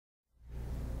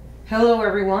Hello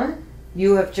everyone,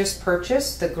 you have just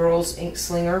purchased the Girlz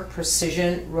InkSlinger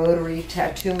Precision Rotary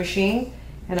Tattoo Machine,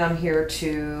 and I'm here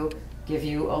to give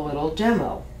you a little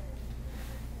demo.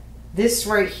 This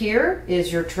right here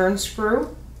is your turn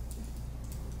screw.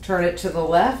 Turn it to the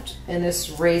left and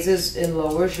this raises and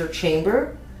lowers your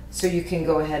chamber so you can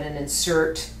go ahead and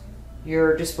insert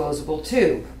your disposable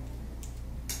tube.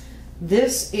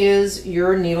 This is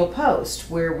your needle post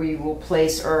where we will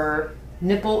place our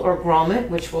nipple or grommet,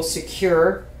 which will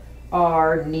secure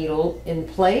our needle in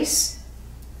place.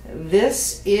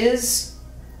 This is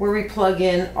where we plug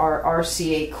in our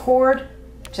RCA cord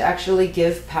to actually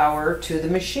give power to the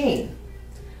machine.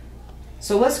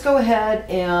 So let's go ahead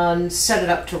and set it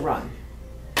up to run.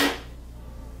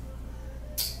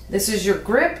 This is your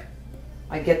grip.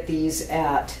 I get these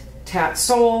at Tat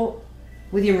Soul.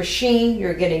 With your machine,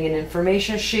 you're getting an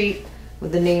information sheet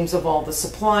with the names of all the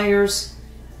suppliers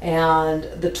and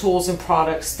the tools and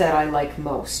products that I like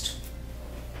most.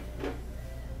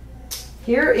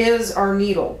 Here is our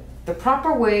needle. The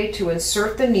proper way to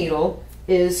insert the needle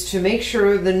is to make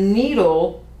sure the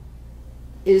needle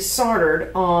is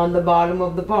soldered on the bottom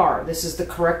of the bar. This is the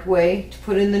correct way to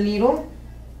put in the needle.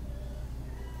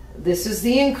 This is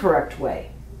the incorrect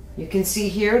way. You can see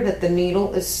here that the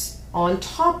needle is on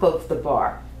top of the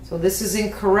bar. So this is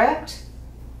incorrect.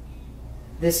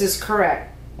 This is correct.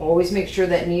 Always make sure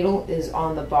that needle is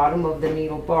on the bottom of the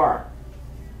needle bar.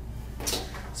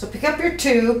 So pick up your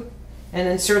tube and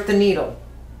insert the needle.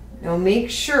 Now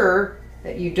make sure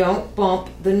that you don't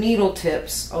bump the needle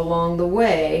tips along the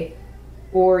way,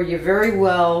 or you very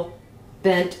well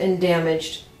bent and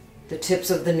damaged the tips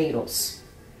of the needles.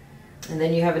 And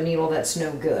then you have a needle that's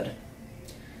no good.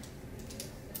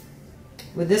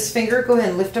 With this finger, go ahead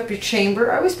and lift up your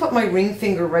chamber. I always put my ring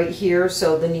finger right here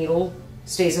so the needle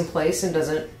stays in place and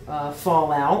doesn't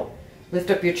fall out.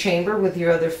 Lift up your chamber with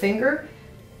your other finger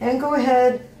and go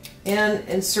ahead and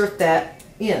insert that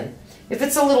in. If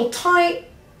it's a little tight,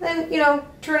 then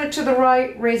turn it to the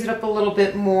right, raise it up a little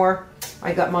bit more.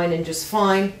 I got mine in just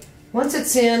fine. Once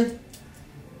it's in,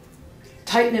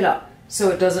 tighten it up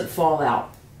so it doesn't fall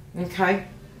out. Okay?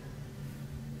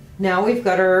 Now we've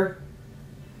got our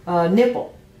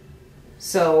nipple.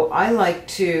 So I like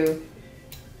to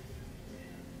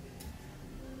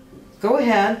go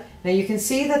ahead. Now you can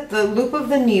see that the loop of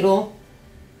the needle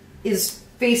is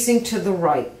facing to the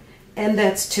right, and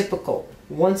that's typical.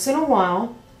 Once in a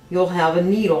while you'll have a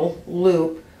needle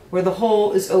loop where the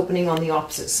hole is opening on the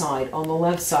opposite side, on the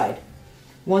left side.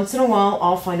 Once in a while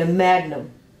I'll find a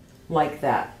magnum like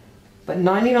that. But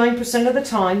 99% of the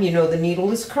time you know the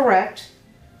needle is correct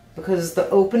because the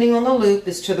opening on the loop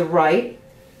is to the right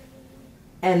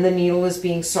and the needle is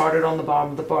being soldered on the bottom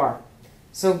of the bar.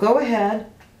 So go ahead,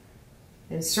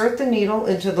 insert the needle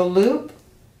into the loop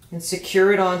and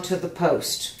secure it onto the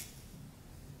post.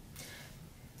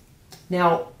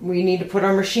 Now we need to put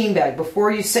our machine bag. Before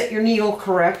you set your needle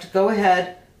correct, go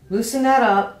ahead, loosen that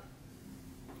up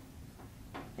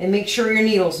and make sure your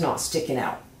needle's not sticking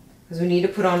out, because we need to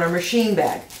put on our machine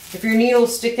bag. If your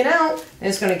needle's sticking out, then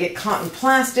it's going to get caught in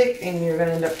plastic and you're going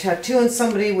to end up tattooing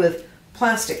somebody with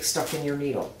plastic stuck in your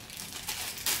needle.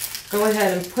 Go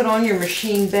ahead and put on your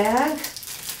machine bag.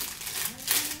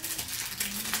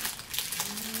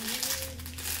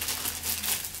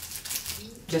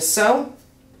 Just so.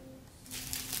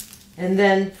 And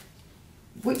then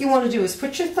what you want to do is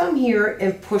put your thumb here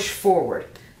and push forward.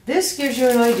 This gives you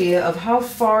an idea of how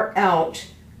far out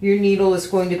your needle is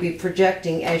going to be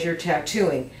projecting as you're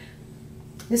tattooing.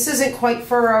 This isn't quite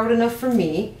far out enough for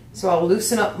me, so I'll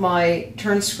loosen up my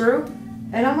turn screw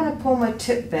and I'm going to pull my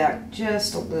tip back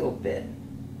just a little bit.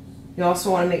 You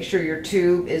also want to make sure your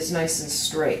tube is nice and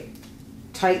straight.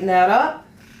 Tighten that up.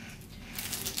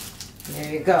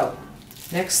 There you go.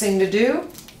 Next thing to do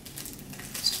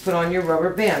is to put on your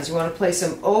rubber bands. You want to place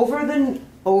them over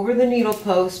the needle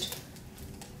post,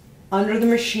 under the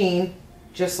machine,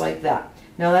 just like that.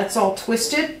 Now that's all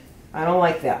twisted. I don't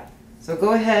like that. So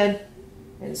go ahead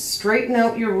and straighten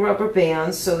out your rubber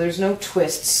bands so there's no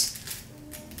twists.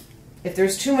 If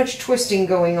there's too much twisting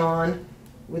going on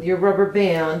with your rubber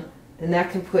band, then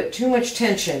that can put too much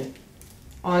tension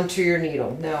onto your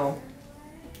needle. No.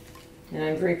 And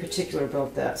I'm very particular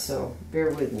about that, so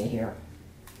bear with me here.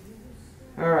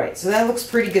 Alright, so that looks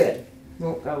pretty good.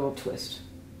 Oh, got a little twist.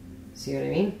 See what I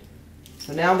mean?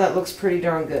 So now that looks pretty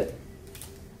darn good.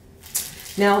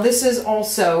 Now this is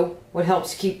also what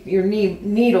helps keep your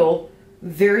needle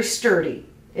very sturdy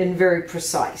and very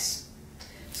precise.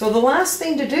 So the last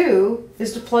thing to do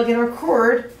is to plug in our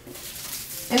cord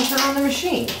and turn on the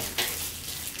machine.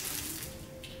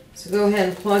 So go ahead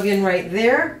and plug in right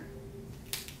there.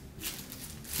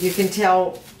 You can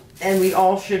tell, and we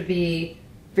all should be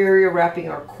barrier wrapping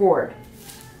our cord.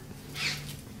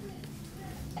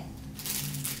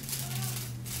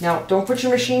 Now, don't put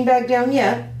your machine bag down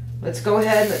yet. Let's go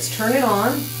ahead and let's turn it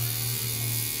on.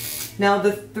 Now,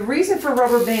 the reason for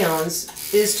rubber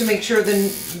bands is to make sure the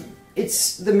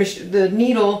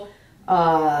needle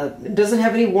doesn't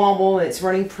have any wobble and it's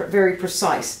running very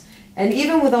precise. And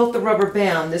even without the rubber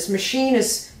band, this machine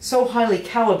is so highly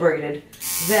calibrated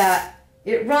that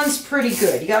it runs pretty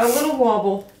good. You got a little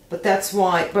wobble, but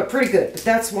pretty good. But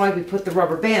that's why we put the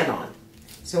rubber band on.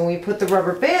 So when we put the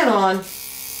rubber band on,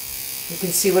 you can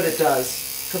see what it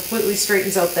does. Completely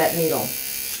straightens out that needle.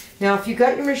 Now, if you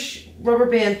got your rubber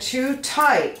band too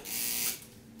tight,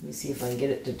 let me see if I can get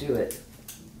it to do it.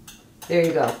 There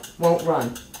you go. Won't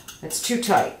run. It's too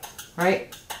tight,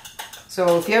 right?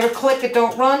 So if you ever click it,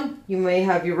 don't run, you may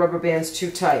have your rubber bands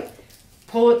too tight.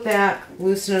 Pull it back,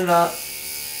 loosen it up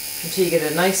until you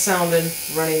get a nice sounding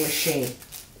running machine.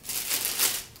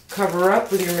 Cover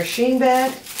up with your machine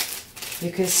bag.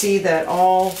 You can see that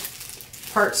all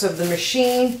parts of the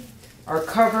machine are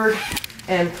covered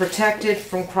and protected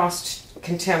from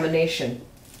cross-contamination.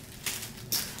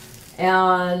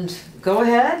 And go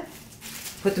ahead,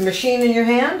 put the machine in your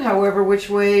hand, however which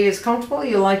way is comfortable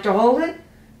you like to hold it.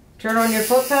 Turn on your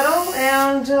foot pedal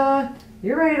and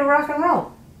you're ready to rock and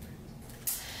roll.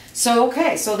 So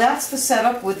okay, so that's the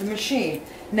setup with the machine.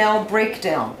 Now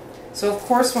breakdown. So of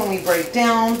course when we break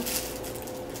down,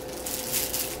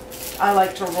 I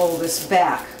like to roll this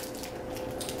back.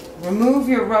 Remove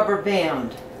your rubber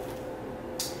band.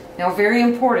 Now very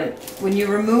important, when you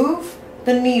remove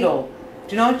the needle,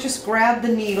 do not just grab the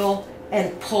needle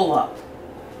and pull up.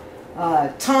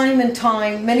 Time and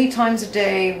time, many times a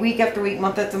day, week after week,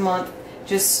 month after month,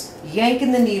 just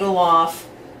yanking the needle off.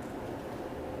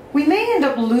 We may end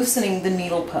up loosening the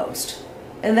needle post,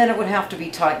 and then it would have to be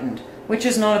tightened, which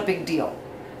is not a big deal.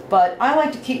 But I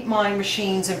like to keep my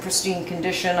machines in pristine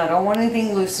condition. I don't want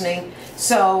anything loosening.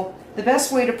 So the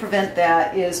best way to prevent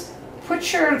that is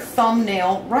put your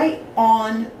thumbnail right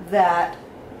on that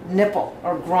nipple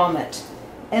or grommet,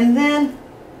 and then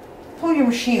pull your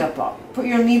machine up. Put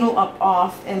your needle up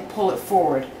off and pull it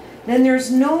forward. Then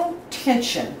there's no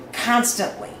tension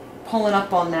constantly pulling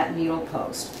up on that needle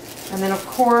post. And then of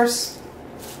course,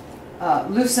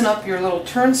 loosen up your little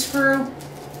turn screw.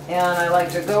 And I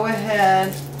like to go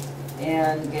ahead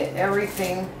and get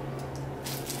everything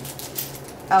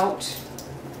out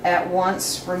at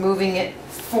once, removing it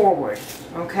forward,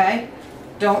 okay?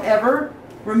 Don't ever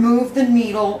remove the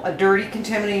needle, a dirty,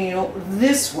 contaminated needle,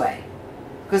 this way,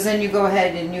 because then you go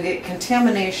ahead and you get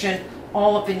contamination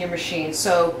all up in your machine.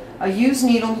 So a used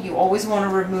needle you always want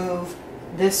to remove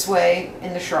this way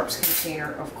in the sharps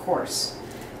container, of course.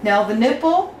 Now the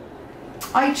nipple,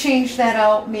 I change that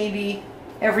out maybe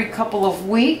every couple of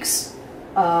weeks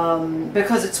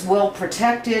because it's well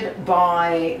protected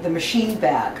by the machine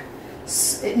bag.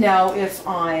 Now if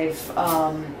I've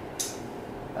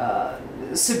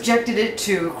subjected it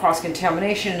to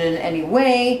cross-contamination in any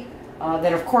way,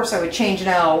 then of course I would change it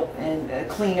out and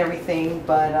clean everything,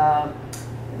 but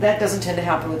that doesn't tend to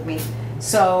happen with me.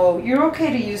 So you're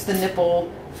okay to use the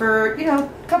nipple for, you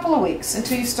know, a couple of weeks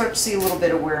until you start to see a little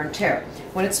bit of wear and tear.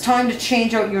 When it's time to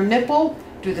change out your nipple,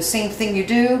 do the same thing you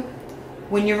do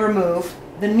when you remove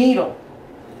the needle.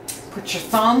 Put your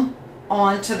thumb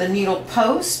onto the needle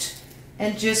post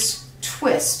and just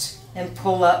twist and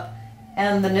pull up,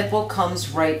 and the nipple comes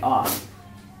right off.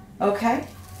 Okay,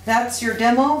 that's your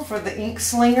demo for the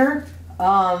InkSlinger.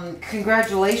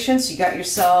 Congratulations, you got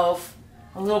yourself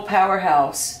a little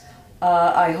powerhouse.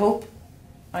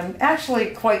 I'm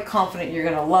actually quite confident you're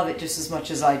going to love it just as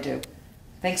much as I do.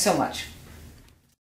 Thanks so much.